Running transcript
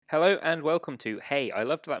Hello and welcome to Hey, I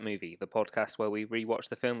Loved That Movie, the podcast where we rewatch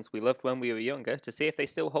the films we loved when we were younger to see if they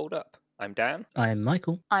still hold up. I'm Dan, I'm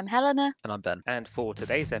Michael. I'm Helena. And I'm Ben. and for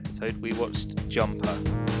today's episode, we watched Jumper.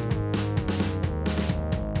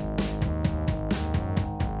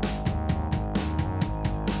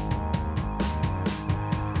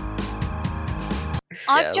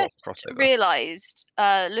 I've a lot just of crossover. realised,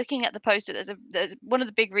 looking at the poster, there's one of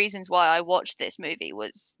the big reasons why I watched this movie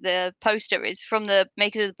was the poster is from the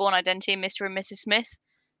makers of The Bourne Identity and Mr. and Mrs. Smith,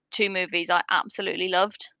 two movies I absolutely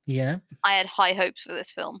loved. Yeah, I had high hopes for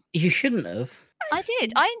this film. you shouldn't have. I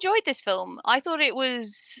did. I enjoyed this film. I thought it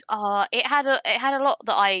was it had a lot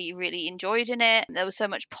that I really enjoyed in it. There was so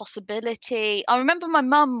much possibility. I remember my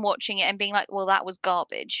mum watching it and being like, "Well, that was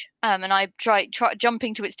garbage." And I tried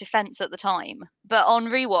jumping to its defense at the time. But on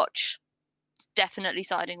rewatch, it's definitely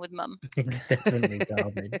siding with mum. It's definitely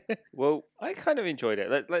garbage. Well, I kind of enjoyed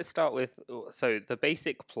it. Let's start with the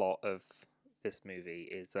basic plot of this movie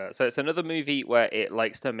is so it's another movie where it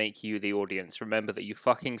likes to make you, the audience, remember that you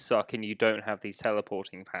fucking suck and you don't have these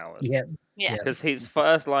teleporting powers. Yeah. Yeah. Because his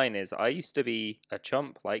first line is, "I used to be a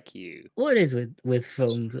chump like you." What it is with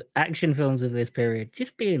films, action films of this period,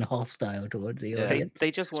 just being hostile towards the Yeah. audience.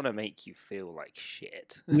 They just want to make you feel like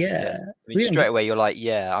shit. Yeah. I mean, We don't straight get- away you're like,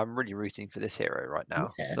 yeah, I'm really rooting for this hero right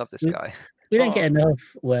now. Yeah. Love this We- guy. We don't Oh. get enough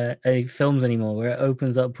where films anymore where it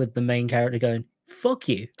opens up with the main character going, "Fuck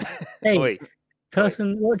you." Hey, Oi.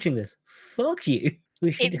 person watching this, fuck you.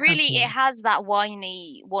 We should It really have it has that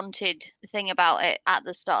whiny wanted thing about it at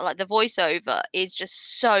the start. Like the voiceover is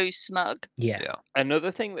just so smug. Yeah. Yeah. Another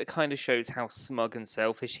thing that kind of shows how smug and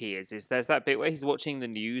selfish he is there's that bit where he's watching the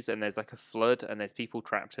news and there's like a flood and there's people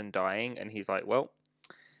trapped and dying and he's like, well,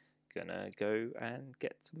 gonna go and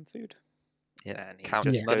get some food. Yeah. And he Count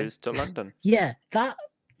just money. goes to London. Yeah, that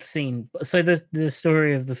scene. So the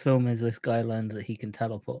story of the film is this guy learns that he can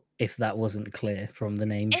teleport. If that wasn't clear from the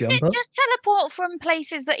name Is Jumper, it just teleport from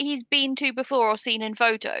places that he's been to before or seen in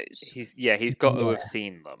photos? He's got to Yeah. have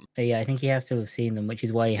seen them. Yeah, I think he has to have seen them, which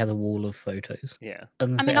is why he has a wall of photos. Yeah. I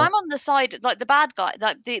mean, I'm on the side, like the bad guy,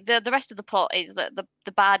 like the rest of the plot is that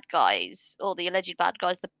the bad guys, or the alleged bad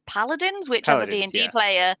guys, the paladins, which as a Paladins, D&D yeah.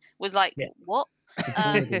 player was like, Yeah. what?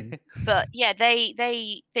 But yeah,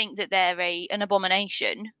 they think that they're an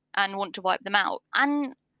abomination and want to wipe them out.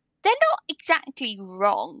 And they're not exactly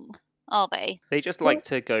wrong, are they? They just like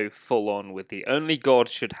to go full on with the only God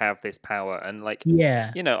should have this power, and like,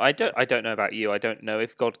 Yeah, you know, I don't know about you. I don't know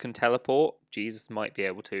if God can teleport. Jesus might be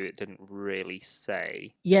able to. It didn't really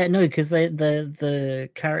say. yeah, no, because the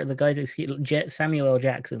character, the guy's excuse, Samuel L.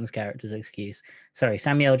 Jackson's character's excuse. Sorry,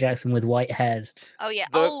 Samuel L. Jackson with white hairs. Oh yeah,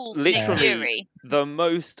 The- old Nick literally- Fury. The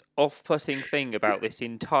most off-putting thing about this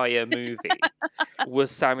entire movie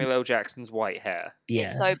was Samuel L. Jackson's white hair. Yeah,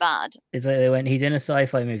 It's so bad. it's like they went. He's in a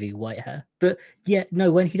sci-fi movie, white hair. But yeah,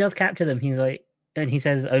 no, when he does capture them, he's like, and he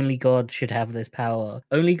says only God should have this power.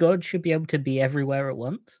 Only God should be able to be everywhere at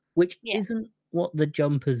once, which Yeah. isn't what the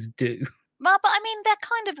Jumpers do. Well, but I mean, they're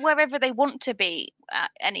kind of wherever they want to be at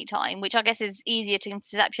any time, which I guess is easier to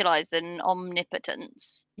conceptualize than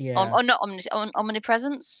omnipotence. Yeah, Or not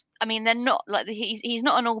omnipresence. I mean, they're not like he's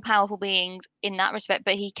not an all-powerful being in that respect,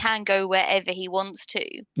 but he can go wherever he wants to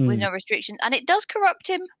with Mm. no restrictions, and it does corrupt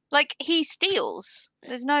him. Like he steals.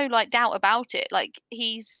 There's no like doubt about it. Like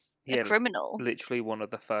he's Yeah, a criminal. Literally one of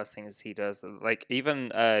the first things he does. Like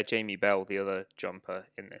even Jamie Bell, the other jumper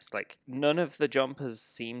in this, like none of the jumpers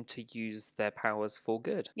seem to use their powers for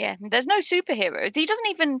good. Yeah, there's no superhero. He doesn't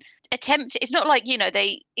even attempt. It's not like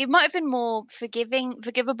it might have been more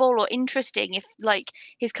forgivable or interesting if like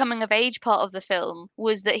his coming of age part of the film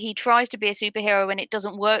was that he tries to be a superhero and it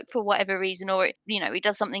doesn't work for whatever reason, or he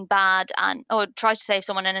does something bad or tries to save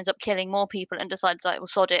someone and ends up killing more people and decides like, well,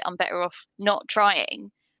 sod it, I'm better off not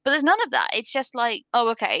trying. But there's none of that. It's just like, oh,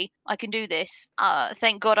 okay, I can do this.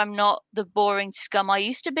 Thank God I'm not the boring scum I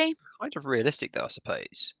used to be. Kind of realistic though, I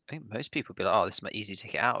suppose. I think most people would be like, oh, this is my easy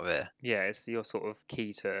ticket out of here. Yeah, it's your sort of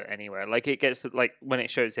key to anywhere. Like it gets like when it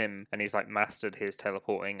shows him and he's like mastered his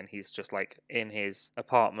teleporting and he's just like in his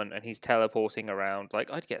apartment and he's teleporting around.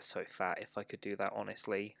 Like I'd get so fat if I could do that,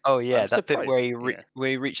 honestly. Oh yeah, I'm that bit where surprised, where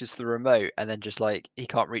he reaches the remote and then just like he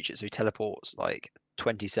can't reach it, so he teleports like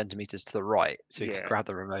 20 centimeters to the right, so he Yeah. can grab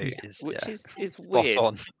the remote. Yeah. Which is spot weird.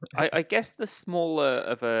 on. I guess the smaller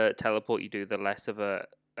of a teleport you do, the less of a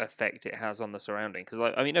effect it has on the surrounding. Because,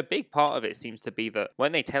 like, I mean, a big part of it seems to be that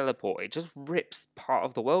when they teleport, it just rips part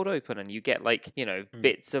of the world open, and you get, like, you know,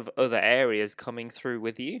 bits of other areas coming through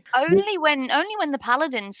with you. Only when the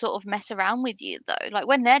paladins sort of mess around with you though. Like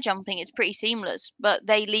when they're jumping, it's pretty seamless, but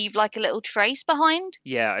they leave like a little trace behind.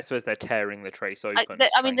 Yeah, I suppose they're tearing the trace open.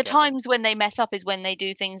 I mean, the times when they mess up is when they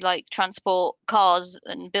do things like transport cars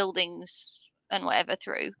and buildings and whatever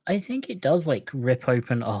through. I think it does like rip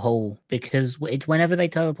open a hole because it's whenever they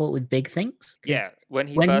teleport with big things. 'cause Yeah, when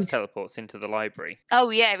he when first he's- teleports into the library.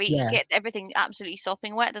 Oh yeah, he Yeah. gets everything absolutely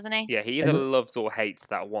sopping wet, doesn't he? Yeah, he either loves or hates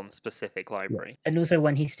that one specific library. And also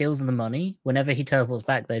when he steals the money, whenever he teleports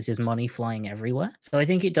back, there's just money flying everywhere. So I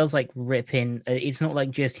think it does like rip in. It's not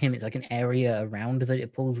like just him; it's like an area around that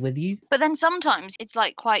it pulls with you. But then sometimes it's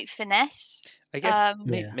like quite finesse. I guess Yeah.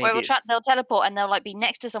 maybe Where it's... they'll teleport and they'll like be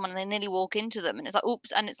next to someone and they nearly walk into them and it's like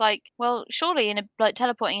oops, and it's like, well, surely in a like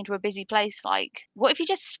teleporting into a busy place, like what if you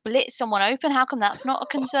just split someone open? How come that's not a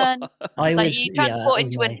concern? I Like was you yeah, transport that was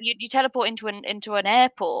into my- you teleport into an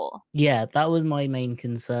airport. yeah, that was my main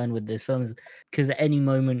concern with this film, because at any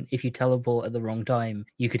moment, if you teleport at the wrong time,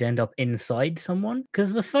 you could end up inside someone.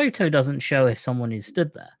 Because the photo doesn't show if someone is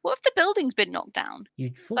stood there. What if the building's been knocked down?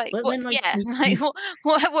 You'd fall, Like, but what, then, like, yeah, like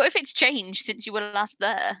what if it's changed since you were last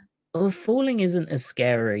there? well, falling isn't as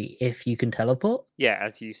scary if you can teleport. Yeah,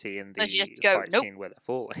 as you see in So you the just go, fight "Nope." scene where they're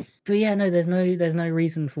falling. But yeah, no, there's no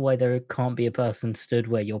reason for why there can't be a person stood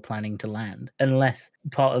where you're planning to land, unless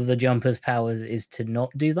part of the jumper's powers is to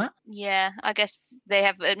not do that. Yeah, I guess they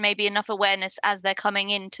have maybe enough awareness as they're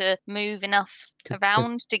coming in to move enough To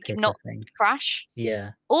around to pick a not thing. crash.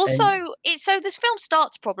 Yeah. Also, so this film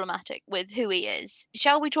starts problematic with who he is.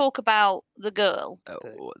 Shall we talk about the girl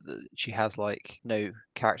She has like no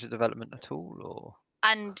character development at all, or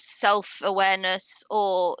and self-awareness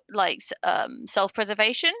or like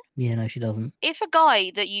self-preservation? Yeah, no, she doesn't. If a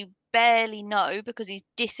guy that you barely know because he's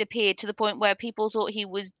disappeared to the point where people thought he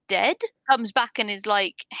was dead comes back and is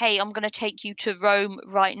like, "Hey, I'm going to take you to Rome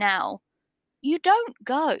right now." You don't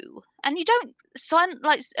go, and you don't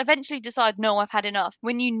eventually decide, no, I've had enough,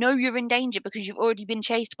 when you know you're in danger because you've already been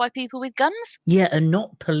chased by people with guns. Yeah, and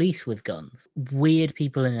not police with guns. Weird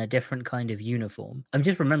people in a different kind of uniform. I'm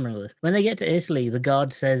just remembering this. When they get to Italy, the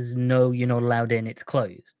guard says, "No, you're not allowed in. It's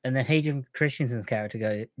closed." And then Hayden Christensen's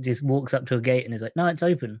character just walks up to a gate and is like, "No, it's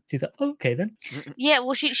open." She's like, oh, "Okay then." Yeah,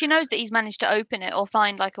 well, she knows that he's managed to open it or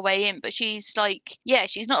find like a way in, but she's like, yeah,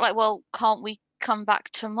 she's not like, well, can't we come back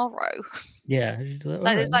tomorrow? Yeah. She's like,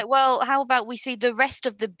 Like, it's "Alright." like, well, how about we see the rest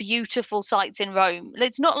of the beautiful sights in Rome?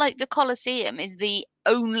 It's not like the Colosseum is the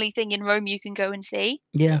only thing in Rome you can go and see.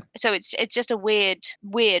 Yeah. So it's just a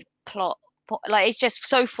weird plot. Like it's just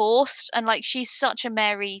so forced, and like she's such a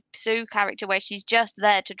Mary Sue character where she's just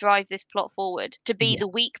there to drive this plot forward, to be Yeah. the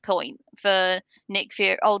weak point for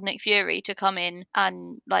old Nick Fury to come in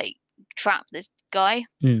and like trap this guy.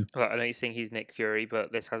 Well, I know you're saying he's Nick Fury,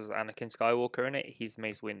 but this has Anakin Skywalker in it. He's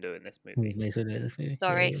Mace Windu in this movie.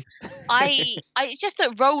 Sorry. It's just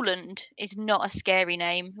that Roland is not a scary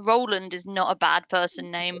name. Roland is not a bad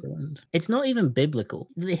person name. It's not even biblical.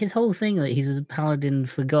 His whole thing that he's a paladin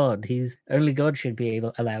for God. Only God should be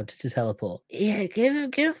allowed to teleport. Yeah, give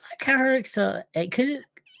that character, because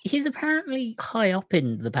he's apparently high up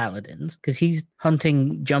in the paladins because he's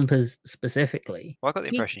hunting jumpers specifically. well, I got the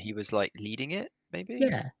impression he was like leading it, maybe.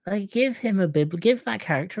 Yeah, like give that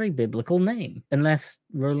character a biblical name, unless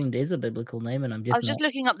Roland is a biblical name, and I'm just I was just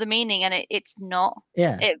looking up the meaning, and it's not.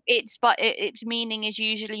 yeah. Its meaning is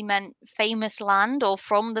usually meant famous land or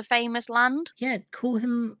from the famous land. Yeah, call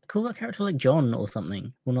that character like John or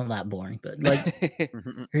something. Well, not that boring, but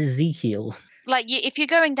like Ezekiel. Like if you're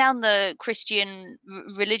going down the Christian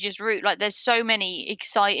religious route, like there's so many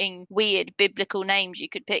exciting, weird biblical names you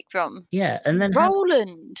could pick from. Yeah, and then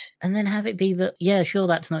Roland. have it be that, yeah, sure,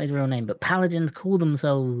 that's not his real name, but paladins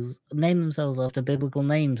name themselves after biblical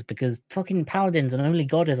names because fucking paladins and only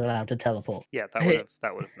God is allowed to teleport. Yeah, that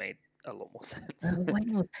would have made a lot more sense.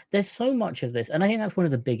 There's so much of this, and I think that's one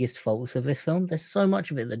of the biggest faults of this film. There's so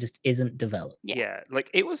much of it that just isn't developed. Yeah,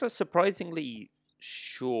 like it was a surprisingly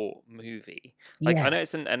short movie. Like I know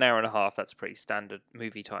it's an hour and a half, that's pretty standard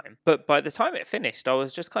movie time, but by the time it finished I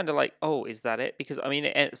was just kind of like, oh, is that it? Because I mean,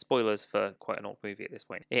 spoilers for quite an old movie at this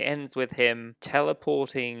point, it ends with him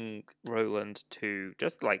teleporting Roland to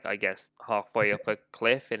just like, I guess, halfway up a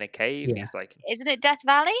cliff in a cave. Yeah. He's like, Isn't it Death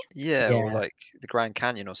Valley? Yeah, or Yeah. like the Grand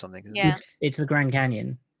Canyon or something. Isn't Yeah. it? It's the Grand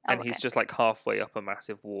Canyon. Oh, and he's just like halfway up a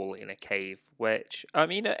massive wall in a cave, which, I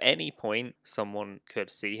mean, at any point someone could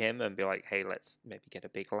see him and be like, hey, let's maybe get a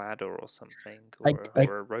big ladder or something,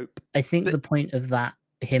 or a rope. I think But- the point of that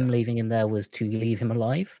him leaving him there was to leave him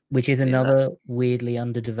alive, which is Is that- another weirdly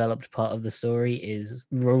underdeveloped part of the story. Is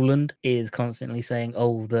Roland is constantly saying,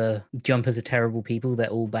 "Oh, the Jumpers are terrible people. They're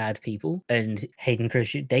all bad people." And Hayden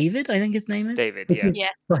Christensen, David, I think his name is. David, Which yeah. is, Yeah.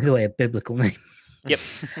 by the way, a biblical name. Yep.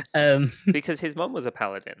 Um, Because his mum was a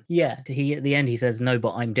paladin. yeah, he at the end he says, "No,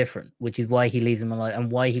 but I'm different," which is why he leaves him alive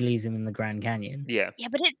and why he leaves him in the Grand Canyon. Yeah. Yeah,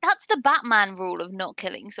 but that's the Batman rule of not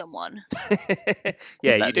killing someone.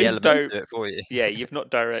 Yeah, Let you the didn't elements do it for you. Yeah, you've not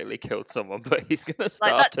directly killed someone, but he's gonna Like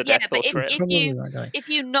starve that, to yeah, death but or if, trip. if Probably you won't die. if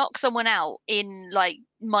you knock someone out in like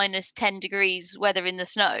minus 10 degrees weather in the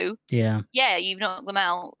snow, Yeah, yeah, you've knocked them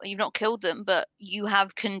out, you've not killed them, but you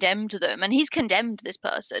have condemned them, and he's condemned this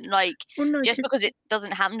person. Like, well, no, just because it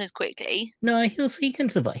doesn't happen as quickly. no, he can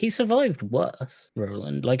survive. He survived worse,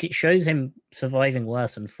 Roland. Like it shows him surviving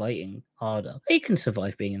worse and fighting harder. He can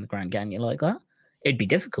survive being in the Grand Canyon like that. It'd be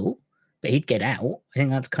difficult, but he'd get out. I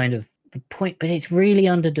think that's kind of the point. But it's really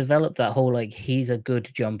underdeveloped, that whole like he's a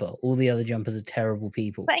good jumper. All the other jumpers are terrible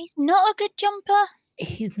people. But he's not a good jumper.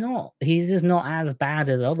 He's not. He's just not as bad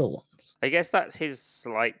as other ones. I guess that's his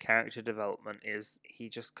slight character development, is he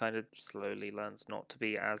just kind of slowly learns not to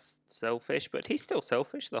be as selfish, but he's still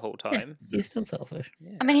selfish the whole Yeah, time. he's still selfish.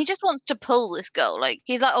 I mean, he just wants to pull this girl. Like,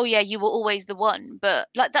 he's like, oh yeah, you were always the one, but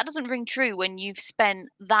like that doesn't ring true when you've spent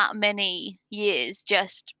that many years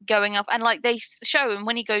just going up. And like they show him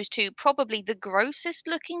when he goes to probably the grossest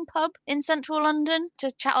looking pub in central London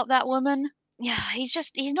to chat up that woman. Yeah, he's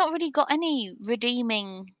not really got any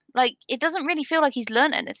redeeming. Like, it doesn't really feel like he's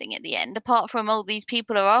learned anything at the end, apart from all these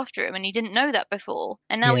people are after him, and he didn't know that before,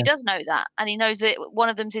 and now he Yeah. does know that, and he knows that one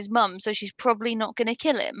of them's his mum, so she's probably not going to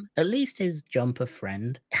kill him. At least his jumper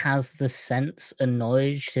friend has the sense and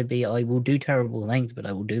knowledge to be, I will do terrible things, but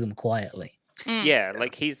I will do them quietly. Mm. Yeah,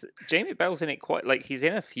 like Jamie Bell's in it quite, like he's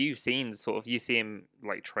in a few scenes, sort of, you see him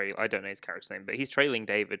like I don't know his character's name, but he's trailing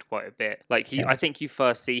David quite a bit. Like Yeah. I think you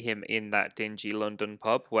first see him in that dingy London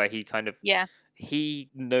pub where he kind of, Yeah.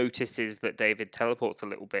 he notices that David teleports a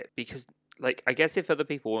little bit because, like, I guess if other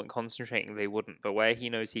people weren't concentrating, they wouldn't. But where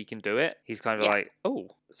he knows he can do it, he's kind of Yeah. like, oh,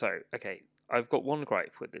 so, okay, I've got one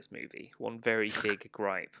gripe with this movie, one very big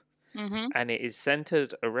gripe. Mm-hmm. And it is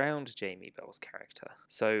centered around Jamie Bell's character.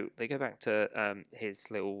 So they go back to his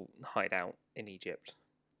little hideout in Egypt.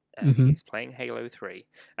 And Mhm. he's playing Halo 3.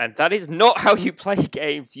 And that is not how you play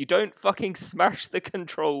games. You don't fucking smash the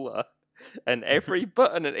controller and every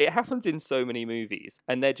button. And it happens in so many movies.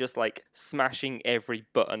 And they're just like smashing every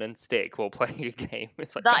button and stick while playing a game.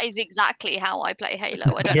 It's like, That is exactly how I play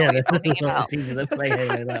Halo. I don't know Yeah, what you're there's talking a lot about. of people that play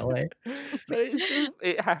Halo that way. But it's just,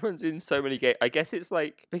 it happens in so many games. I guess it's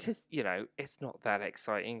like, because, you know, it's not that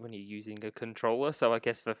exciting when you're using a controller. So I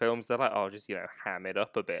guess for films, they're like, oh, just, you know, ham it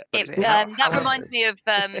up a bit. But it's how- That how- reminds me of.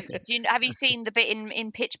 Have you seen the bit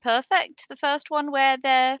in Pitch Perfect, the first one, where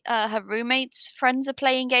her roommates' friends are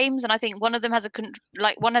playing games, and I think one of them has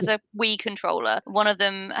one has a Wii controller, one of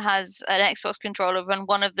them has an Xbox controller, and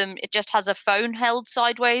one of them it just has a phone held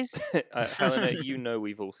sideways. Helena, you know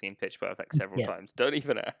we've all seen Pitch Perfect several Yeah. times. Don't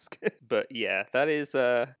even ask. But yeah, that is.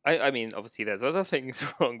 I mean, obviously, there's other things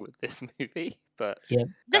wrong with this movie, but The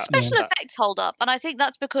That- special that- effects hold up, and I think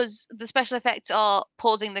that's because the special effects are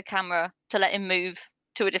pausing the camera to let him move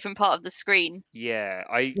to a different part of the screen. yeah,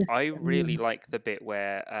 Yes, I really mean- like the bit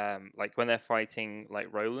where like when they're fighting like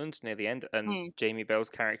Roland near the end, and Jamie Bell's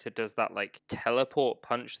character does that like teleport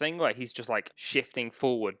punch thing where he's just like shifting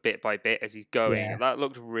forward bit by bit as he's going. Yeah. That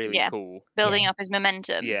looked really Yeah. cool. Building up his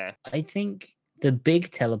momentum. Yeah. I think the big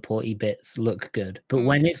teleporty bits look good, but Mm.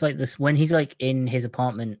 when it's like this, when he's like in his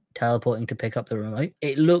apartment teleporting to pick up the remote,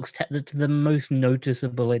 it looks the most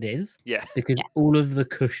noticeable it is Yeah. because all of the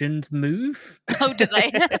cushions move. Oh, do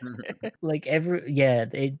they? Like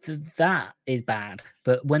that is bad.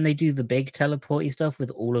 But when they do the big teleporty stuff with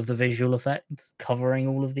all of the visual effects covering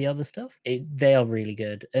all of the other stuff, they are really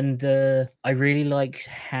good. And I really liked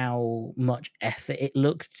how much effort it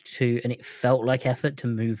looked to, and it felt like effort to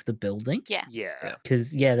move the building. Yeah. Yeah.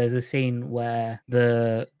 Because there's a scene where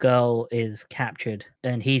the girl is captured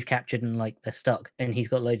and he's captured and like they're stuck, and he's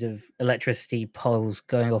got loads of electricity poles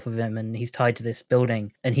going off of him, and he's tied to this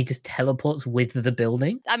building, and he just teleports with the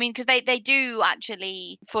building. I mean, because they do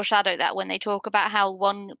actually foreshadow that when they talk about how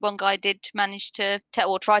one guy did manage to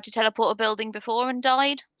try to teleport a building before and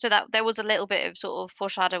died. So that there was a little bit of sort of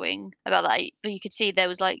foreshadowing about that. But you could see there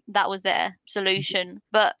was like that was their solution.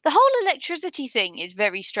 But the whole electricity thing is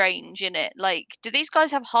very strange in it. Like, do these guys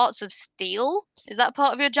have hearts of steel? Is that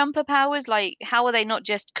part of your jumper powers? Like, how are they not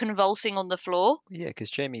just convulsing on the floor? Yeah, because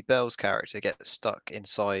Jamie Bell's character gets stuck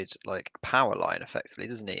inside like a power line, effectively,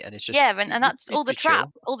 doesn't he? And it's just Yeah, and that's it's all the just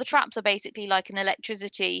chill. traps are basically like an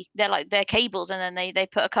electricity. They're cables, and then they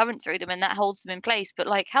put a current through them and that holds them in place. But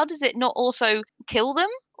like, how does it not also kill them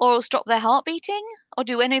or stop their heart beating or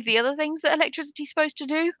do any of the other things that electricity's supposed to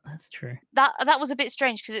do? That's true. That was a bit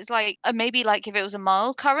strange because it's like maybe like if it was a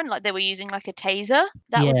mild current, like they were using like a taser,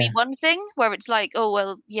 that would be Yeah. one thing. Where it's like, oh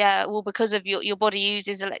well, yeah, well because of your body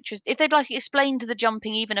uses electricity. If they'd like explained the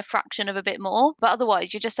jumping even a fraction of a bit more, but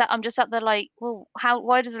otherwise I'm just sat there like, well,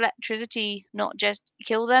 why does electricity not just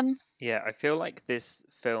kill them? Yeah, I feel like this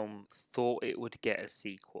film thought it would get a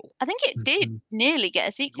sequel. I think it did Mhm. nearly get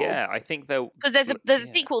a sequel. Yeah, I think they'll. Because there's a yeah.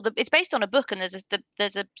 sequel. It's based on a book, and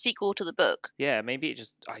there's a sequel to the book. Yeah, maybe it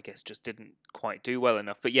I guess, just didn't quite do well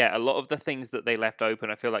enough. But yeah, a lot of the things that they left open,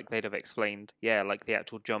 I feel like they'd have explained, yeah, like the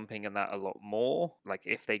actual jumping and that a lot more, like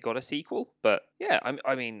if they got a sequel. But yeah,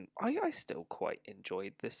 I mean, I still quite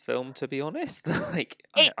enjoyed this film, to be honest. Like,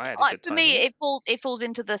 I had a good For time. me, with it. it falls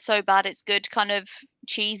into the so bad it's good kind of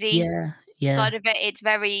cheesy Yeah. side of it. It's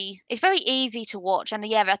very easy to watch, and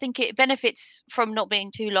yeah, I think it benefits from not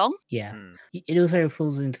being too long. Yeah. Hmm. It also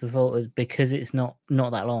falls into the fault because it's not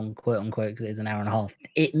that long, quote unquote, because it's an hour and a half.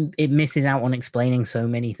 It misses out on explaining so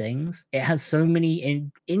many things. It has so many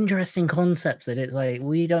interesting concepts that it's like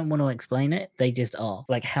we don't want to explain it. They just are.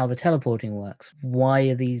 Like how the teleporting works. Why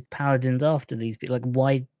are these paladins after these people? Like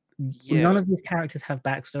why? Yeah. None of these characters have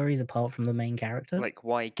backstories apart from the main character. Like,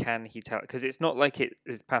 why can he tell? Because it's not like it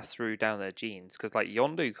is passed through down their genes. Because like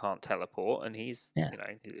Yondu can't teleport, and he's Yeah.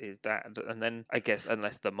 his dad. And then I guess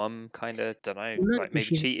unless the mum kind of don't know, Well, no, like maybe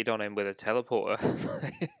she's- cheated on him with a teleporter.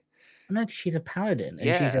 No, 'cause she's a paladin, and she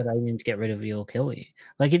Yeah. said, "I need to get rid of you or kill you."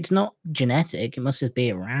 Like it's not genetic; it must just be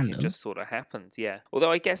at random. It just sort of happens, yeah.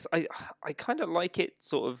 Although I guess I kind of like it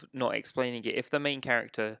sort of not explaining it. If the main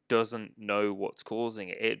character doesn't know what's causing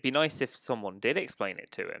it, it'd be nice if someone did explain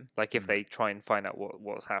it to him. Like if they try and find out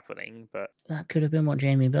what's happening. But That could have been what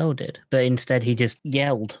Jamie Bell did, but instead he just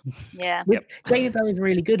yelled. Yeah. Which Jamie Bell is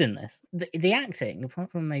really good in this. The acting,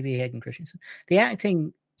 apart from maybe Hayden Christensen, the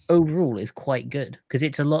acting overall is quite good because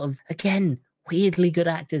it's a lot of, again, weirdly good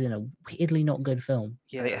actors in a weirdly not good film.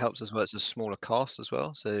 yeah, I think it helps as well. It's a smaller cast as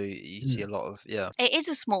well, so you see a lot of It is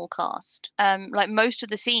a small cast. Like most of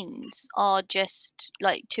the scenes are just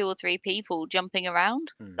like 2 or 3 people jumping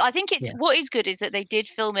around. Hmm. I think it's Yeah. what is good is that they did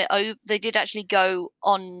film it. They did actually go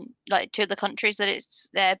on like to the countries that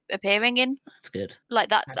they're appearing in. That's good. Like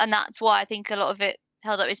that's why I think a lot of it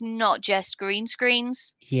held up. It's not just green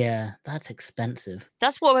screens. Yeah, that's expensive.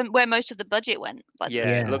 That's where most of the budget went. But yeah,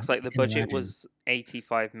 Yeah, it looks like I the can budget imagine. was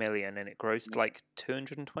 85 million and it grossed like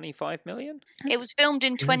 225 million. it was filmed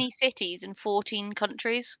in good. 20 cities and 14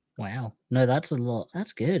 countries. Wow. No, that's a lot.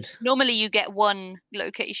 That's good. Normally, you get one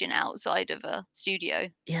location outside of a studio.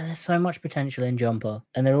 Yeah, there's so much potential in Jumper,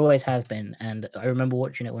 and there always has been. And I remember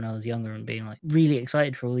watching it when I was younger and being like really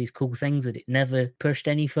excited for all these cool things that it never pushed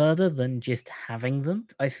any further than just having them.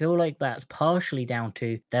 I feel like that's partially down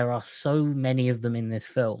to there are so many of them in this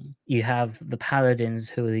film. You have the paladins,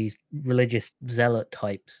 who are these religious zealot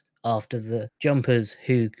types, after the jumpers,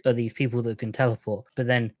 who are these people that can teleport. But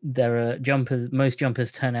then there are most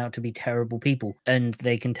jumpers turn out to be terrible people, and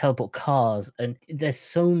they can teleport cars, and there's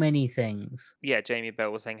so many things. Yeah, Jamie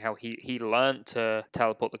Bell was saying how he learned to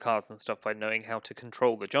teleport the cars and stuff by knowing how to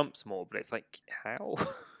control the jumps more, but it's like, how?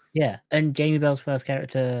 Yeah, and Jamie Bell's first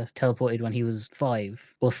character teleported when he was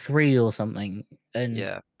 5 or 3 or something. And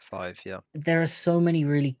 5, yeah. there are so many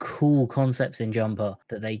really cool concepts in Jumper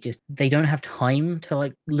that they don't have time to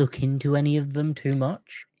like look into any of them too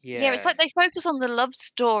much. Yeah, it's like they focus on the love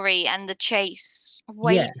story and the chase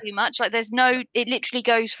way Yeah. too much. Like it literally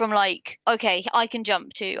goes from like, okay, I can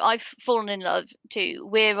jump to I've fallen in love to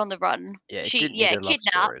we're on the run. Yeah, it She didn't need a love kidnapped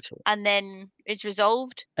story at all. and then it's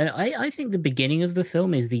resolved. And I think the beginning of the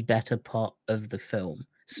film is the better part of the film,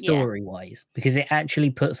 Yeah. story-wise, because it actually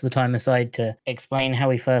puts the time aside to explain how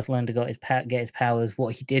he first learned to get his powers,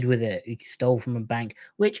 what he did with it. He stole from a bank,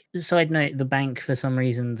 which, side note, the bank, for some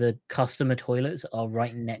reason, the customer toilets are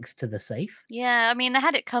right next to the safe. Yeah, I mean they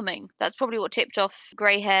had it coming. That's probably what tipped off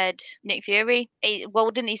grey-haired Nick Fury.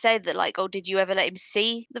 Didn't he say that like, oh, did you ever let him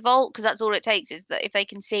see the vault? Because that's all it takes is that if they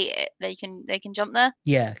can see it, they can jump there.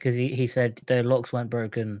 Yeah, because he said the locks weren't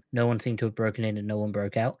broken, no one seemed to have broken in, and no one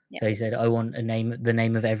broke out. Yeah. So he said, I want the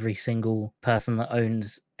name of every single person that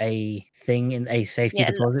owns a thing in a safety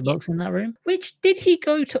deposit box in that room. Which, did he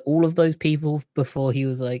go to all of those people before he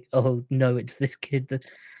was like, oh no, it's this kid that...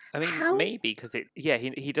 I mean, How? maybe because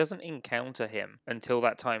he doesn't encounter him until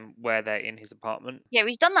that time where they're in his apartment. Yeah,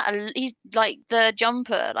 he's done that. He's like the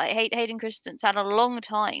jumper, like Hayden Christensen's had a long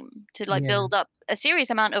time to like Yeah. build up a serious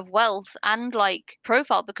amount of wealth and like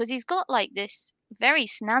profile because he's got like this very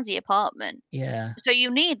snazzy apartment. Yeah. So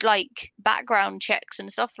you need like background checks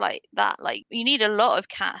and stuff like that. Like you need a lot of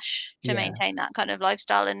cash to Yeah. maintain that kind of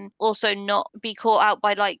lifestyle, and also not be caught out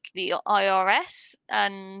by like the IRS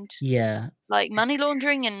and Yeah. like money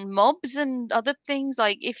laundering and mobs and other things.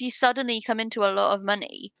 Like if you suddenly come into a lot of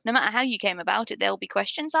money, no matter how you came about it, there'll be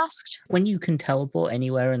questions asked. When you can teleport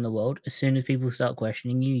anywhere in the world, as soon as people start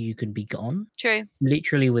questioning you, you can be gone, True.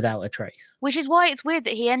 literally without a trace. Which is why it's weird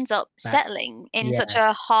that he ends up Back- settling in such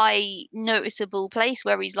a high noticeable place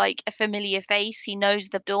where he's like a familiar face. He knows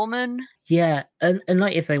the doorman. Yeah, and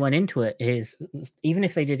like if they went into it, even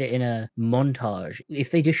if they did it in a montage,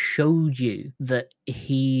 if they just showed you that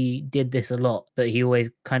he did this a lot, but he always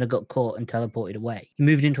kind of got caught and teleported away. He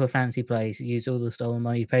moved into a fancy place, used all the stolen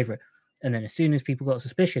money to pay for it, and then as soon as people got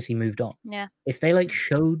suspicious, he moved on. Yeah. If they like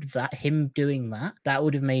showed that him doing that, that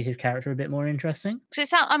would have made his character a bit more interesting.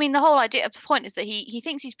 Because I mean, the whole idea of the point is that he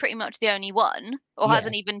thinks he's pretty much the only one, or Yeah.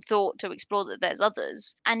 hasn't even thought to explore that there's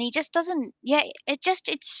others, and he just doesn't. Yeah,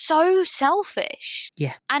 it's so selfish.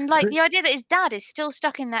 Yeah. And like But- the idea that his dad is still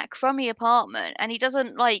stuck in that crummy apartment, and he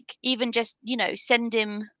doesn't like even just send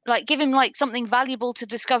him like give him like something valuable to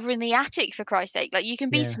discover in the attic, for Christ's sake. Like you can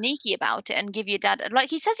be Yeah. sneaky about it and give your dad like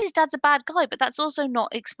he says his dad's a bad guy, but that's also not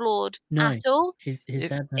explored No. at all. His If-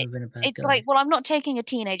 dad's never been a bad It's guy. like, well, I'm not taking a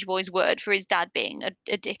teenage boy's word for his dad being a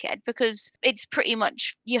dickhead, because it's pretty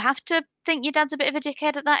much you have to think your dad's a bit of a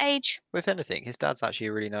dickhead at that age. With anything, his dad's actually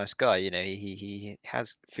a really nice guy. He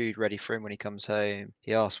has food ready for him when he comes home.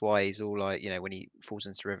 He asks why he's all like, when he falls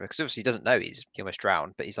into the river, because obviously he doesn't know he almost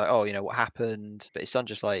drowned, but he's like, oh, what happened? But his son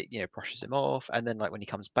just like, brushes him off. And then like when he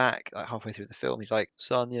comes back, like halfway through the film, he's like,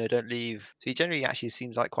 son, don't leave. So he generally actually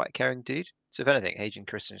seems like quite a caring dude. So if anything, Hayden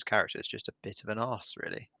Christensen's character is just a bit of an arse,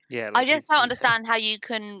 really. Yeah, I like just he's- don't he- understand how you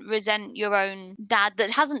can resent your own dad that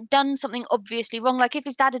hasn't done something obviously wrong. Like if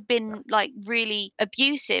his dad had been like really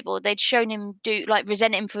abusive, or they'd shown him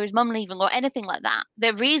resent him for his mum leaving or anything like that,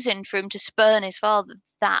 the reason for him to spurn his father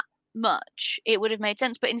that much, it would have made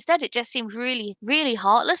sense. But instead it just seems really, really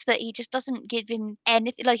heartless that he just doesn't give him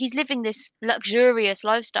anything. Like he's living this luxurious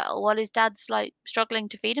lifestyle while his dad's like struggling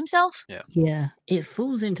to feed himself. Yeah, it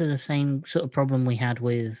falls into the same sort of problem we had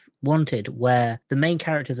with Wanted, where the main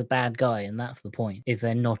character's a bad guy, and that's the point, is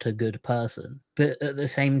they're not a good person. But at the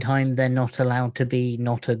same time, they're not allowed to be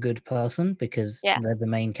not a good person because Yeah. they're the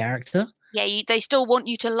main character. Yeah, they still want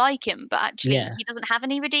you to like him, but actually Yeah. he doesn't have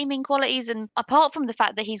any redeeming qualities. And apart from the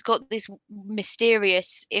fact that he's got this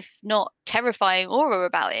mysterious, if not terrifying aura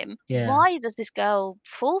about him, Yeah. why does this girl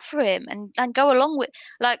fall for him and go along with,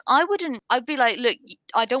 like, I'd be like, look,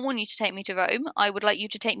 I don't want you to take me to Rome. I would like you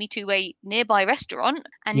to take me to a nearby restaurant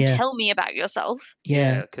and Yeah. tell me about yourself.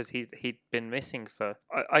 Yeah, because he'd been missing for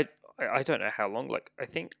I don't know how long. Like I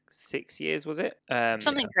think 6 years was it?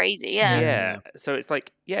 Something crazy, Yeah. yeah. Yeah. So it's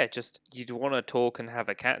like, yeah, just you'd want to talk and have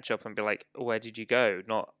a catch up and be like, where did you go?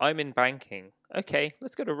 Not, I'm in banking. Okay,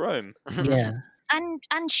 let's go to Rome. yeah,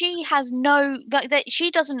 And she has no that she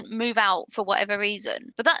doesn't move out for whatever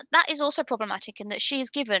reason, but that is also problematic in that she is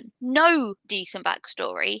given no decent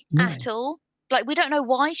backstory No. at all. Like we don't know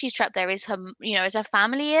why she's trapped there. Is her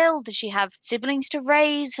family ill? Does she have siblings to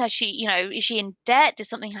raise? Has she, is she in debt? Does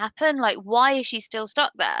something happen? Like why is she still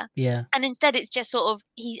stuck there? yeah, And instead it's just sort of,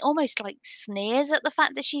 he almost like sneers at the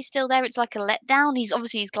fact that she's still there. It's like a letdown.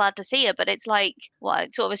 He's glad to see her, but it's like, well, I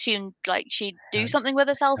sort of assumed like she'd do How- something with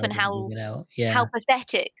herself, and How how did you get out? Yeah, how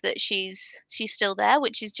pathetic that she's still there,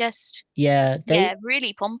 which is just yeah.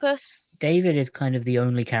 really pompous. David is kind of the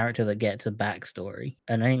only character that gets a backstory,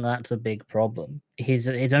 and I think that's a big problem. His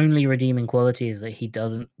only redeeming quality is that he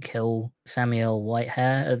doesn't kill Samuel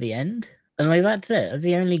Whitehair at the end, and like that's it. That's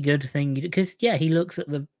the only good thing. Because he looks at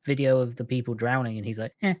the video of the people drowning, and he's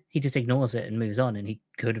like, he just ignores it and moves on, and he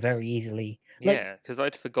could very easily. Like, Yeah, because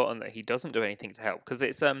I'd forgotten that he doesn't do anything to help. Because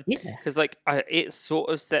it's yeah, because like it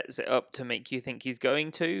sort of sets it up to make you think he's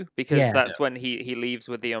going to, because Yeah. that's when he leaves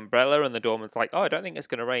with the umbrella and the doorman's like, oh, I don't think it's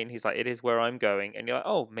gonna rain. He's like, it is where I'm going, and you're like,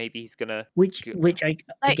 oh, maybe he's gonna. which I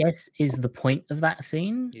Like- guess is the point of that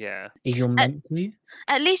scene. Yeah, Is you're meant to.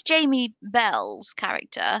 At least Jamie Bell's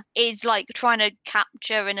character is like trying to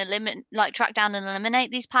capture and track down and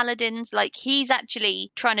eliminate these paladins. Like he's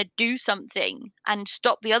actually trying to do something and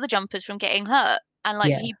stop the other jumpers from getting hurt. And like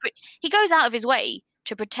Yeah. he goes out of his way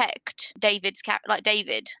to protect David,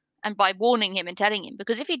 and by warning him and telling him,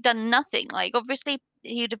 because if he'd done nothing, like obviously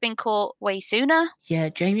he would have been caught way sooner. Yeah,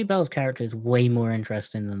 Jamie Bell's character is way more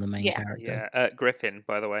interesting than the main Yeah. character. yeah. Griffin,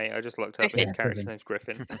 by the way, I just looked up. His Yeah, character's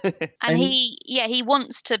Griffin. name's Griffin. And And- he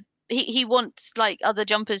wants to he wants like other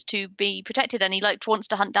jumpers to be protected, and he like wants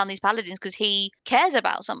to hunt down these paladins because he cares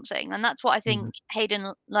about something. And that's what I think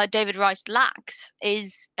David Rice lacks,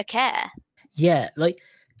 is a care. Yeah, like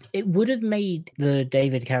It would have made the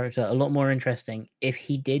David character a lot more interesting if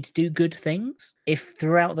he did do good things. If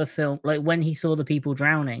throughout the film, like when he saw the people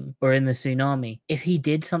drowning or in the tsunami, if he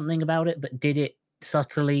did something about it, but did it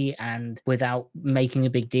subtly and without making a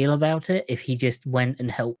big deal about it, if he just went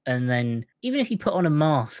and helped, and then even if he put on a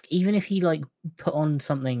mask, even if he like put on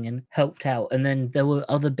something and helped out, and then there were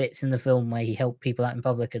other bits in the film where he helped people out in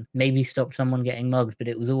public and maybe stopped someone getting mugged, but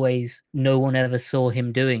it was always no one ever saw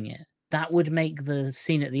him doing it. That would make the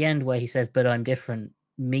scene at the end where he says, "But I'm different,"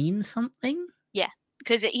 mean something.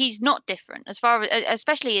 Because he's not different as far as,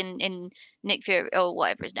 especially in Nick Fury or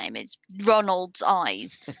whatever his name is, Ronald's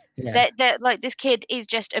eyes. Yeah. They're like, this kid is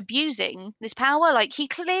just abusing this power. Like, he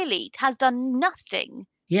clearly has done nothing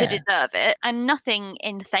to Yeah. deserve it, and nothing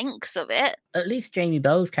in thanks of it. At least Jamie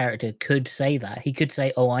Bell's character could say that. He could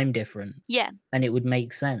say, "Oh, I'm different." Yeah. And it would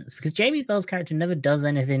make sense because Jamie Bell's character never does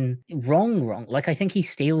anything wrong. Like, I think he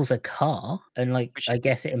steals a car, and like, Which- I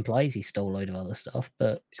guess it implies he stole a load of other stuff,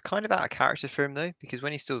 but It's kind of out of character for him though, because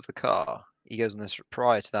when he steals the car, he goes on this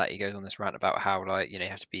prior to that, he goes on this rant about how, like, you know,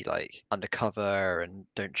 you have to be like undercover and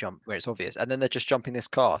don't jump where it's obvious. And then they're just jumping this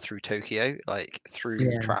car through Tokyo, like through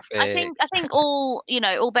Yeah. traffic. I think all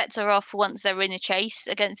all bets are off once they're in a chase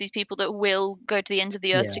against these people that will go to the ends of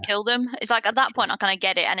the earth to Yeah. kill them. It's like, at that point I kind of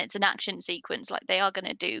get it, and it's an action sequence, like they are going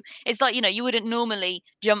to do. It's like, you wouldn't normally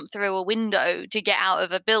jump through a window to get out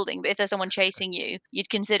of a building, but if there's someone chasing you, you'd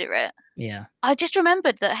consider it. Yeah. I just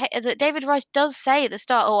remembered that David Rice does say at the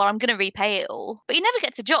start, "Oh, I'm going to repay it all," but he never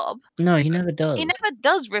gets a job. No, he never does. He never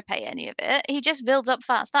does repay any of it. He just builds up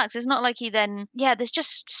fat stacks. It's not like he then, there's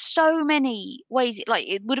just so many ways. Like,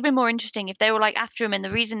 it would have been more interesting if they were like after him, and the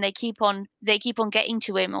reason they keep on getting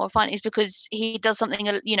to him or find is because he does something.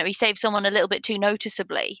 He saves someone a little bit too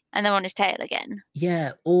noticeably, and they're on his tail again.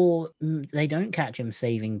 Yeah, or they don't catch him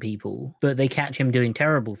saving people, but they catch him doing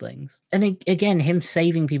terrible things. And again, him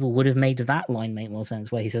saving people would have made that line make more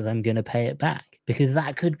sense, where he says, "I'm going to pay it back," because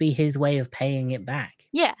that could be his way of paying it back.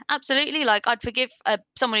 Yeah, absolutely. Like, I'd forgive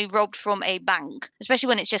someone who robbed from a bank, especially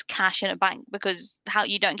when it's just cash in a bank, because how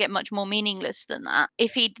you don't get much more meaningless than that.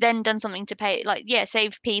 If he'd then done something to pay, like,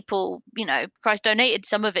 save people, Christ, donated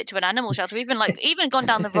some of it to an animal shelter, even gone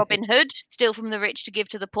down the Robin Hood, steal from the rich to give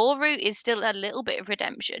to the poor route, is still a little bit of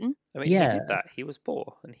redemption. I mean, he Yeah. did that. He was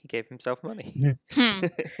poor and he gave himself money. Hmm.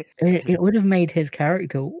 It would have made his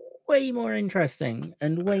character way more interesting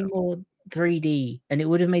and way more 3D, and it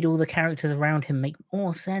would have made all the characters around him make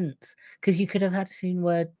more sense, because you could have had a scene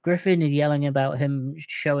where Griffin is yelling about him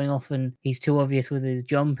showing off and he's too obvious with his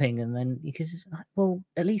jumping, and then you could just, well,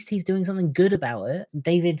 at least he's doing something good about it.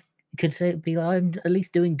 David could be like, "I'm at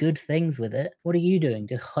least doing good things with it. What are you doing?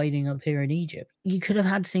 Just hiding up here in Egypt?" You could have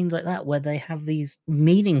had scenes like that where they have these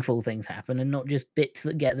meaningful things happen and not just bits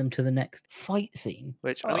that get them to the next fight scene.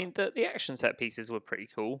 Which, I mean, the action set pieces were pretty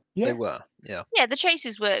cool. Yeah, They were, yeah. Yeah, the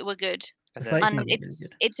chases were good. And The then, fight And scenes were really good.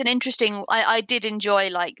 it's an interesting. I did enjoy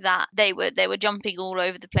like that they were jumping all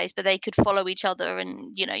over the place, but they could follow each other,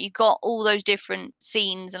 and you got all those different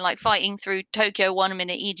scenes, and like fighting through Tokyo one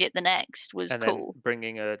minute, Egypt the next was and cool. then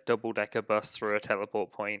bringing a double-decker bus through a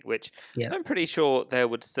teleport point, which Yeah. I'm pretty sure there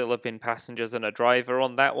would still have been passengers and a driver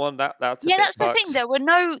on that one. That's a bit That's fucked. the thing. There were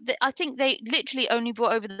no. I think they literally only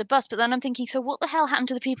brought over the bus, but then I'm thinking, so what the hell happened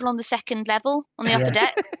to the people on the second level on the upper Yeah.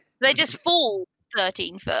 deck? They just fall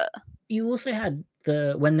 13 foot. You also had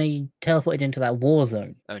when they teleported into that war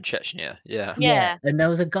zone. Oh, in Chechnya, yeah. Yeah. And there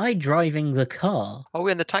was a guy driving the car. Oh,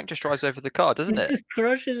 and the tank just drives over the car, doesn't It it? just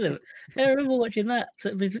crushes him. I remember watching that. So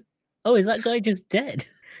it was, oh, is that guy just dead?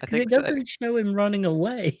 I Because it think so. doesn't show him running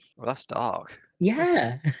away. Well, that's dark.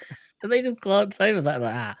 Yeah. And they just glance over that,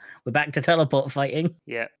 like, we're back to teleport fighting.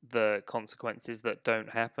 Yeah, the consequences that don't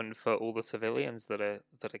happen for all the civilians that are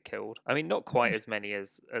killed. I mean, not quite as many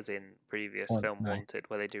as in previous Well, film no. Wanted,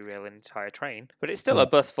 where they do rail an entire train, but it's still Yeah. a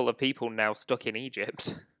bus full of people now stuck in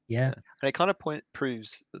Egypt. Yeah. And it kind of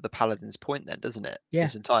proves the Paladin's point then, doesn't it? Yeah.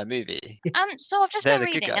 This entire movie. So I've just They're been the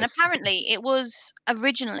good reading, and guys. apparently it was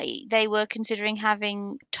originally they were considering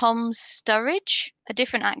having Tom Sturridge, a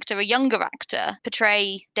different actor, a younger actor,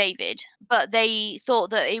 portray David, but they thought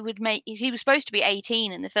that it would make he was supposed to be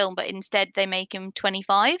 18 in the film, but instead they make him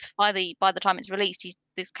 25. By the time it's released,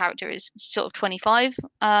 this character is sort of 25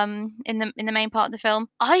 in the main part of the film.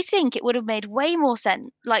 I think it would have made way more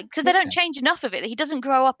sense, like, because they don't change enough of it. He doesn't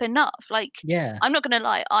grow up enough. Like, Yeah. I'm not gonna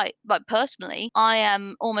lie, personally, I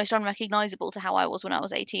am almost unrecognizable to how I was when I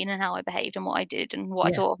was 18 and how I behaved and what I did and what I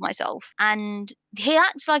Yeah. thought of myself. And he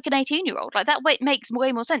acts like an 18-year-old. Like, that way makes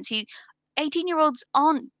way more sense. 18-year-olds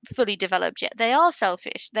aren't fully developed yet. They are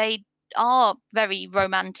selfish. They are very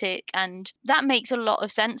romantic, and that makes a lot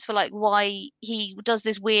of sense for like why he does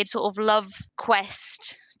this weird sort of love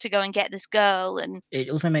quest to go and get this girl. And It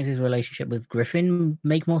also makes his relationship with Griffin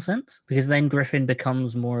make more sense, because then Griffin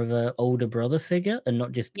becomes more of an older brother figure and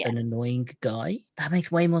not just Yeah. an annoying guy. That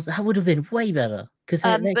makes way more. That would have been way better. Because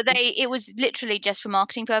but it was literally just for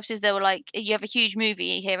marketing purposes. They were like, you have a huge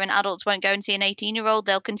movie here and adults won't go and see an 18-year-old.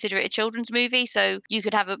 They'll consider it a children's movie. So you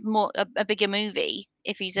could have a bigger movie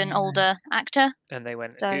if he's an older actor. And they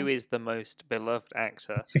went, So- who is the most beloved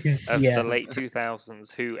actor of yeah, the late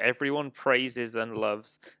 2000s who everyone praises and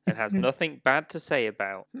loves and has nothing bad to say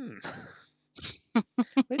about?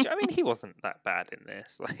 Which, I mean, he wasn't that bad in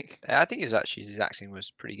this. Like, I think his acting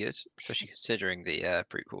was pretty good, especially considering the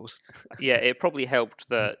prequels. yeah, it probably helped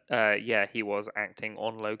that, he was acting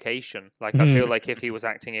on location. Like, I feel like if he was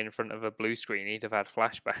acting in front of a blue screen, he'd have had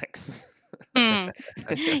flashbacks.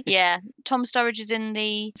 Yeah, Tom Sturridge is in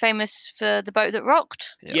the famous for The Boat That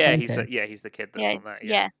Rocked. Yeah, he's Okay. the kid that's on that.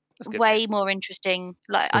 Yeah. That's a good Way movie. more interesting.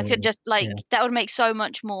 Like I could Story, just like yeah. that would make so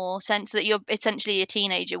much more sense that you're essentially a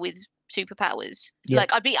teenager with superpowers. Yeah.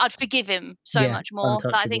 Like I'd forgive him so Yeah, much more.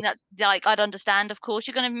 Like, I think untouchable. that's like I'd understand. Of course,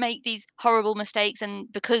 you're going to make these horrible mistakes,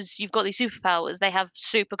 and because you've got these superpowers, they have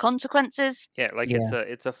super consequences. Yeah, like Yeah.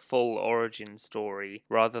 it's a full origin story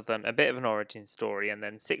rather than a bit of an origin story, and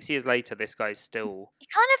then 6 years later, this guy's still It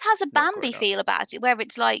kind of has a Not Bambi grown up. feel about it, where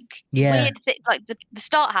it's like Yeah. weird. Like the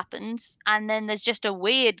start happens, and then there's just a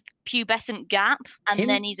weird pubescent gap, and Him-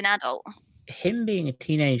 then he's an adult. Him being a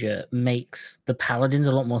teenager makes the paladins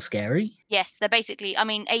a lot more scary. Yes, they're basically. I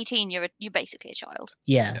mean, 18. You're basically a child.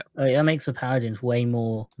 Yeah, that makes the paladins way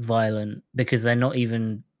more violent because they're not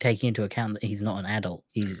even taking into account that he's not an adult;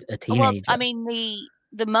 he's a teenager. Well, I mean,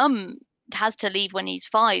 the mum has to leave when he's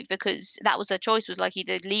 5 because that was her choice. Was like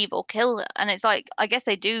either leave or kill her. And it's like I guess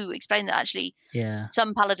they do explain that actually yeah,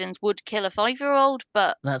 some paladins would kill a 5-year-old,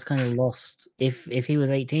 but that's kind of lost. If he was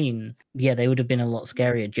 18, yeah, they would have been a lot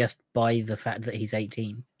scarier just by the fact that he's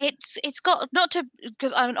 18. it's got not to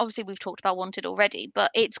because I mean, obviously we've talked about Wanted already,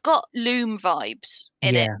 but it's got Loom vibes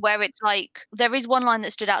in it Yeah. where it's like there is one line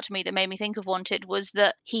that stood out to me that made me think of Wanted was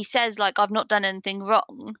that he says like I've not done anything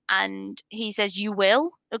wrong, and he says you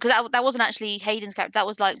will, because that wasn't actually Hayden's character, that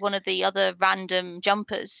was like one of the other random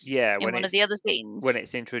jumpers yeah in when one of it's the other scenes. when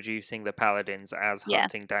it's introducing the paladins as Yeah.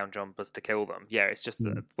 hunting down jumpers to kill them. Yeah, it's just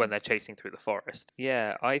Mm. when they're chasing through the forest.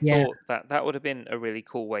 Yeah, I Yeah. thought that would have been a really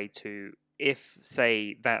cool way to. If,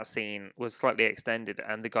 say, that scene was slightly extended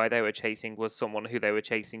and the guy they were chasing was someone who they were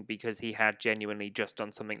chasing because he had genuinely just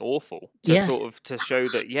done something awful, to Yeah. sort of to show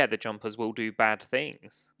that, yeah, the jumpers will do bad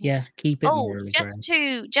things. Yeah, keep it Oh, morally just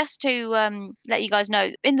ground. to let you guys know,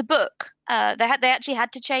 in the book, they actually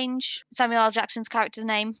had to change Samuel L. Jackson's character's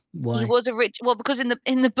name. Why? He was well because in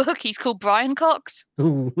the book he's called Brian Cox,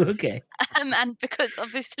 Ooh, okay. and because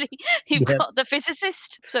obviously you've Yeah. got the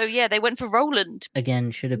physicist, so yeah, they went for Roland. Again,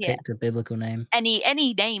 should have Yeah. picked a biblical name.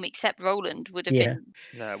 Any name except Roland would have Yeah. been.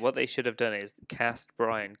 No, what they should have done is cast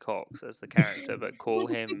Brian Cox as the character, but call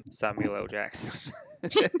him Samuel L. Jackson.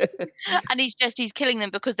 And he's killing them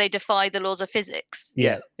because they defy the laws of physics.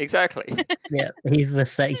 Yeah, exactly. Yeah, he's the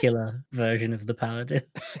secular version of the paladin.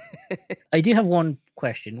 I do have one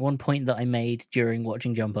question, one point that I made during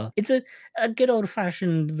watching Jumper. It's a good old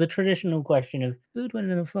fashioned, the traditional question of who'd win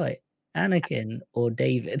in a fight, Anakin or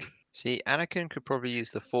David? See, Anakin could probably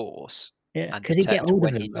use the Force Yeah, and could he get detect hold of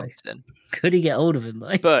when he him? Though? knocks in. Could he get hold of him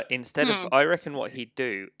though? But instead Hmm. of, I reckon what he'd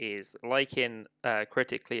do is, like in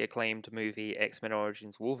critically acclaimed movie X-Men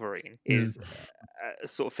Origins Wolverine, is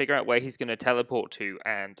sort of figure out where he's going to teleport to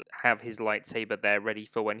and have his lightsaber there ready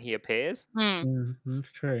for when he appears.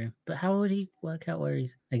 That's true. But how would he work out where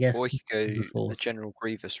he's? I guess Or he could through go the Force. the General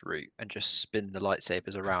Grievous route and just spin the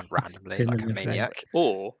lightsabers around randomly Spin like them a around. maniac.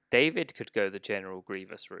 Or David could go the General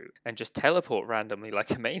Grievous route and just teleport randomly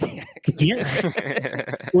like a maniac. Yeah.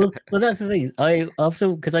 Well, that's the thing.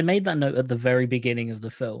 Because I made that note at the very beginning of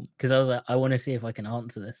the film because I was like, I want to see if I can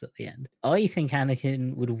answer this at the end. I think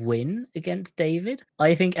Anakin would win against David.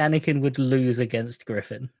 I think Anakin would lose against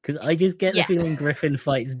Griffin because I just get Yeah. the feeling Griffin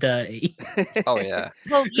fights dirty. Oh yeah,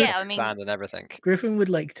 Well, yeah, I mean, sand and everything. Griffin would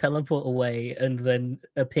like teleport away and then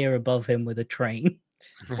appear above him with a train.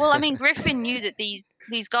 well, I mean, Griffin knew that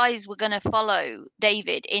these guys were going to follow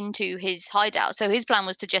David into his hideout, so his plan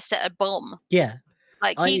was to just set a bomb. Yeah,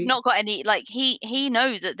 Like he's I- not got any. Like he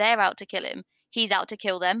knows that they're out to kill him. He's out to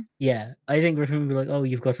kill them. yeah. I think Griffin would be like, "Oh,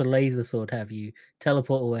 you've got a laser sword, have you?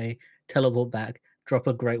 Teleport away, teleport back, drop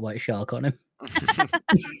a great white shark on him,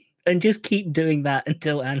 and just keep doing that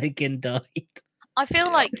until Anakin died." I feel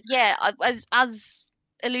Yeah. like as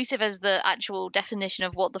elusive as the actual definition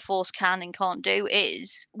of what the Force can and can't do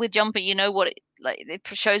is, with Jumper, you know what it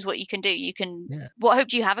shows what you can do. You can. Yeah. What hope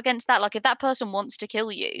do you have against that? Like, if that person wants to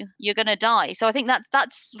kill you, you're gonna die. So I think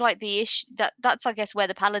that's like the issue. That's I guess where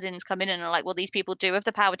the Paladins come in and are like, well, these people do have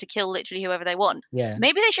the power to kill literally whoever they want. Yeah.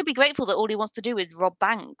 Maybe they should be grateful that all he wants to do is rob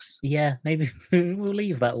banks. Yeah, maybe we'll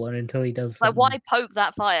leave that one until he does Like, something. why poke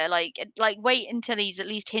that fire? Like wait until he's at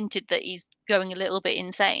least hinted that he's going a little bit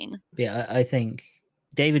insane. Yeah, I think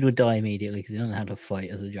David would die immediately because he doesn't know how to fight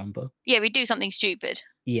as a jumper. Yeah, we'd do something stupid.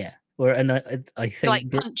 Yeah, and I think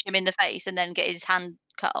Like punch him in the face and then get his hand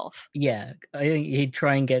cut off. Yeah, I think he'd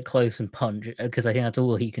try and get close and punch because I think that's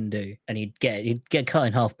all he can do, and he'd get cut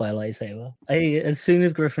in half by a lightsaber. As soon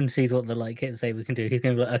as Griffin sees what the lightsaber can do, he's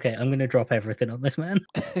gonna be like, okay, I'm gonna drop everything on this man.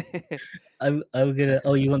 I'm gonna.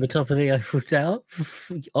 Oh, you want the top of the Eiffel Tower?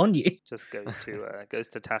 On you. Just goes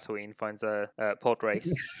to Tatooine, finds a pod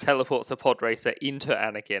race, teleports a pod racer into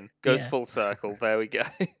Anakin, goes full circle. There we go.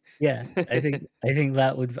 Yeah, I think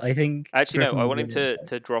that would. I think actually Griffin no. I would want him be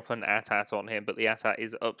to drop an AT-AT on him, but the AT-AT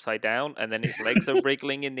is upside down, and then its legs are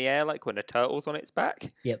wriggling in the air like when a turtle's on its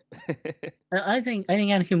back. Yep. I think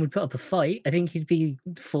Anakin would put up a fight. I think he'd be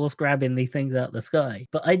force grabbing these things out of the sky.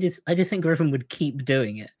 But I just think Griffin would keep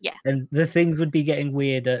doing it. Yeah. And the things would be getting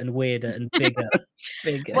weirder and weirder and bigger.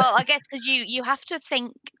 Bigger. Well, I guess because you have to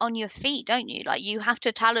think on your feet, don't you? Like you have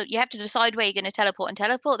to decide where you're going to teleport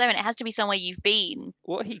there, and it has to be somewhere you've been.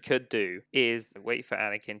 What he could do is wait for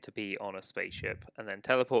Anakin to be on a spaceship, and then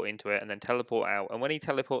teleport into it, and then teleport out. And when he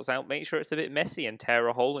teleports out, make sure it's a bit messy and tear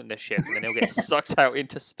a hole in the ship, and then he'll get sucked out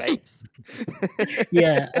into space.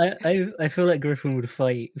 Yeah, I feel like Griffin would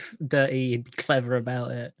fight dirty and be clever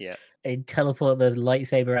about it. Yeah. He'd teleport the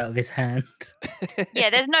lightsaber out of his hand. Yeah,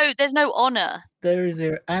 there's no honor. There is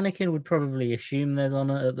Anakin would probably assume there's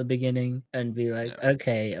honor at the beginning and be like,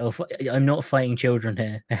 okay, I'm not fighting children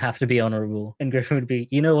here. I have to be honorable. And Griffin would be,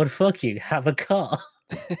 you know what? Fuck you. Have a car.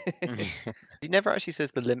 He never actually says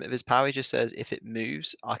the limit of his power. He just says if it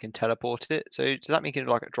moves, I can teleport it. So does that mean he can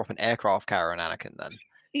like drop an aircraft carrier on Anakin then?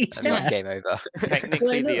 And like game over.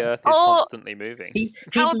 Technically, the Earth is constantly moving.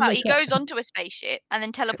 How about he goes onto a spaceship and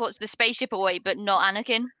then teleports the spaceship away, but not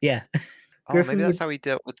Anakin? Yeah. Oh, maybe that's how he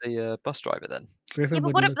dealt with the bus driver then. Griffin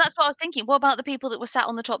yeah, but that's what I was thinking. What about the people that were sat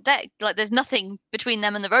on the top deck? Like, there's nothing between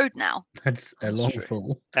them and the road now. That's a long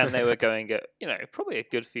fall. And they were going at, probably a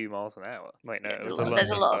good few miles an hour. Wait, no, it was a London There's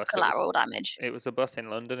a lot bus. of collateral damage. It was a bus in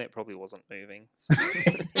London. It probably wasn't moving.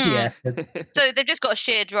 Yeah. So they've just got a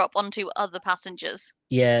sheer drop onto other passengers.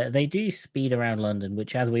 Yeah, they do speed around London,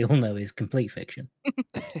 which, as we all know, is complete fiction.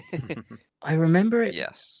 I remember it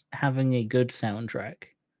having a good soundtrack.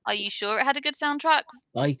 Are you sure it had a good soundtrack?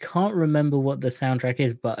 I can't remember what the soundtrack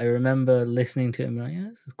is, but I remember listening to it and being like, yeah,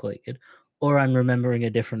 this is quite good. Or I'm remembering a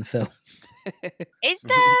different film. Is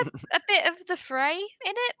there a bit of The Fray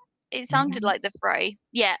in it? It sounded like The Fray.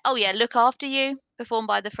 Yeah. Oh, yeah. Look After You, performed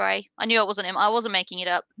by The Fray. I knew it wasn't him. I wasn't making it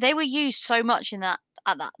up. They were used so much at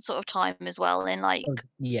that sort of time as well. In like,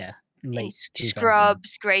 yeah. In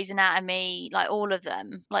Scrubs, Grey's Anatomy, like all of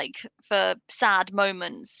them, like for sad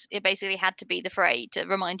moments, it basically had to be The Fray to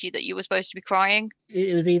remind you that you were supposed to be crying.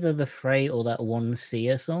 It was either The Fray or that one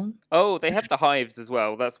Sia song. Oh, they had the Hives as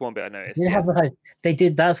well. That's one bit I noticed. They have the Hives. They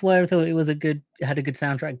did. That's why I thought it had a good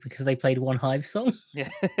soundtrack, because they played one Hive song. Yeah.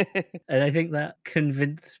 And I think that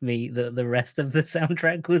convinced me that the rest of the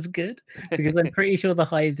soundtrack was good, because I'm pretty sure the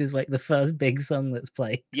Hives is like the first big song that's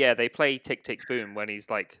played. Yeah, they play Tick Tick Boom when he's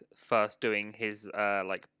like first doing his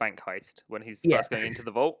like bank heist, when he's first going into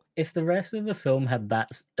the vault. If the rest of the film had that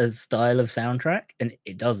as style of soundtrack, and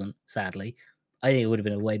it doesn't, sadly, I think it would have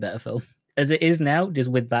been a way better film. As it is now, just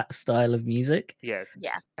with that style of music. Yeah.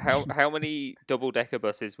 Yeah. How many double-decker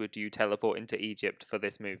buses would you teleport into Egypt for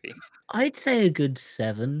this movie? I'd say a good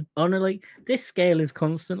 7. Like, this scale is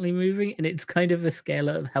constantly moving, and it's kind of a scale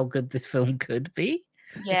of how good this film could be.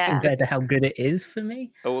 Yeah. Compared to how good it is for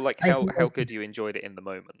me. Or like how good you enjoyed it in the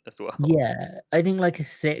moment as well. Yeah, I think like a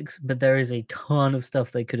 6, but there is a ton of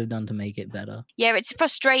stuff they could have done to make it better. Yeah, it's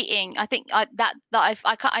frustrating. I think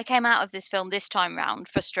I came out of this film this time round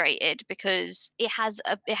frustrated because it has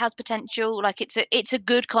potential. Like it's a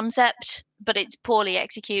good concept, but it's poorly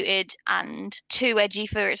executed and too edgy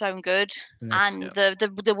for its own good. And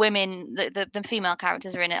the women, the female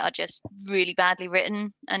characters are in it are just really badly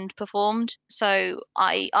written and performed. So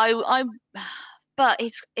but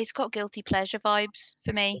it's got guilty pleasure vibes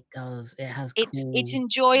for me. It does. It has. It's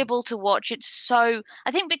enjoyable to watch. It's so,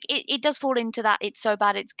 I think it does fall into that it's so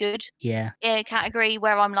bad it's good category,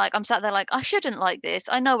 where I'm sat there like, I shouldn't like this.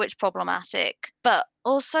 I know it's problematic, but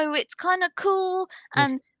also it's kind of cool.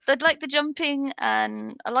 And I like the jumping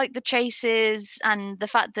and I like the chases and the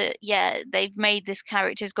fact that they've made this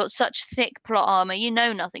character's got such thick plot armor. You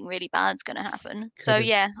know nothing really bad's going to happen. So Could've-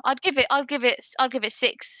 yeah, I'd give it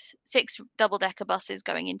six double decker buses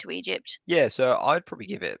going into Egypt. Yeah, so I'd probably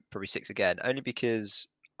give it 6 again, only because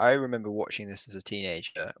I remember watching this as a teenager,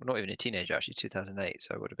 well, not even a teenager actually, 2008,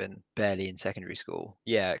 so I would have been barely in secondary school.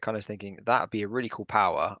 Yeah, kind of thinking that would be a really cool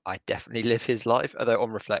power. I'd definitely live his life, although on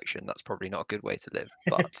reflection, that's probably not a good way to live.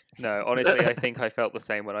 But No, honestly, I think I felt the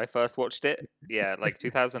same when I first watched it. Yeah, like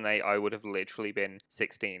 2008, I would have literally been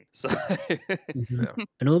 16. So Mhm.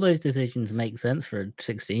 And all those decisions make sense for a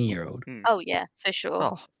 16-year-old. Oh yeah, for sure.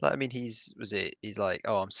 oh, like, I mean, he's like,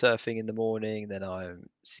 oh, I'm surfing in the morning, then I'm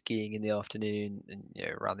skiing in the afternoon, and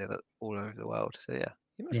around all over the world. So yeah,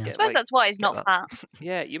 you must Yeah. I get suppose like that's why he's get not that. fat.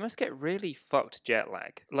 yeah, you must get really fucked jet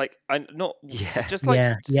lag. Like I not Yeah. just like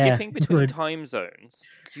Yeah, skipping you between would. time zones.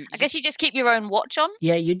 I guess you just keep your own watch on.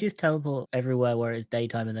 Yeah, you just teleport everywhere where it's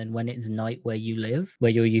daytime, and then when it's night where you live, where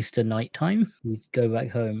you're used to nighttime, you go back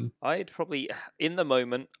home. I'd probably, in the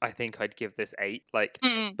moment, I think I'd give this 8. Like,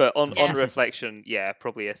 Mm, but on yeah. reflection, yeah,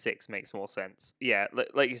 probably a 6 makes more sense. Yeah,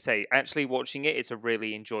 like you say, actually watching it, it's a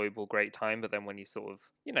really enjoyable, great time. But then when you sort of,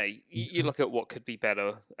 you look at what could be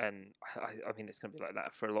better, and I mean, it's gonna be like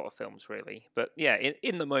that for a lot of films, really. But yeah,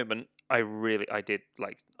 in the moment, I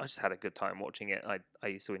just had a good time watching it. I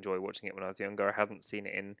used to enjoy watching it when I was younger. I hadn't seen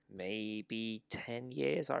it in maybe 10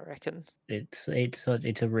 years, I reckon. It's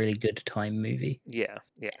a really good time movie. Yeah.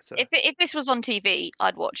 So, If this was on TV,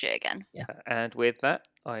 I'd watch it again. and with that,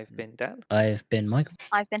 I've been Dan. I've been Michael.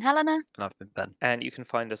 I've been Helena. And I've been Ben. And you can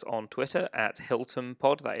find us on Twitter at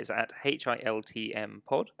HiltonPod. That is at HILTM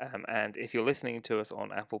Pod. And if you're listening to us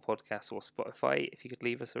on Apple Podcasts or Spotify, if you could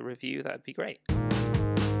leave us a review, that'd be great.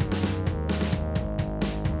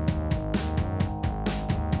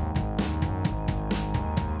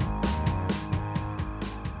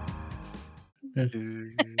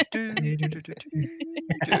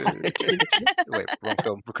 Wait, wrong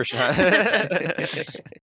film. Christian.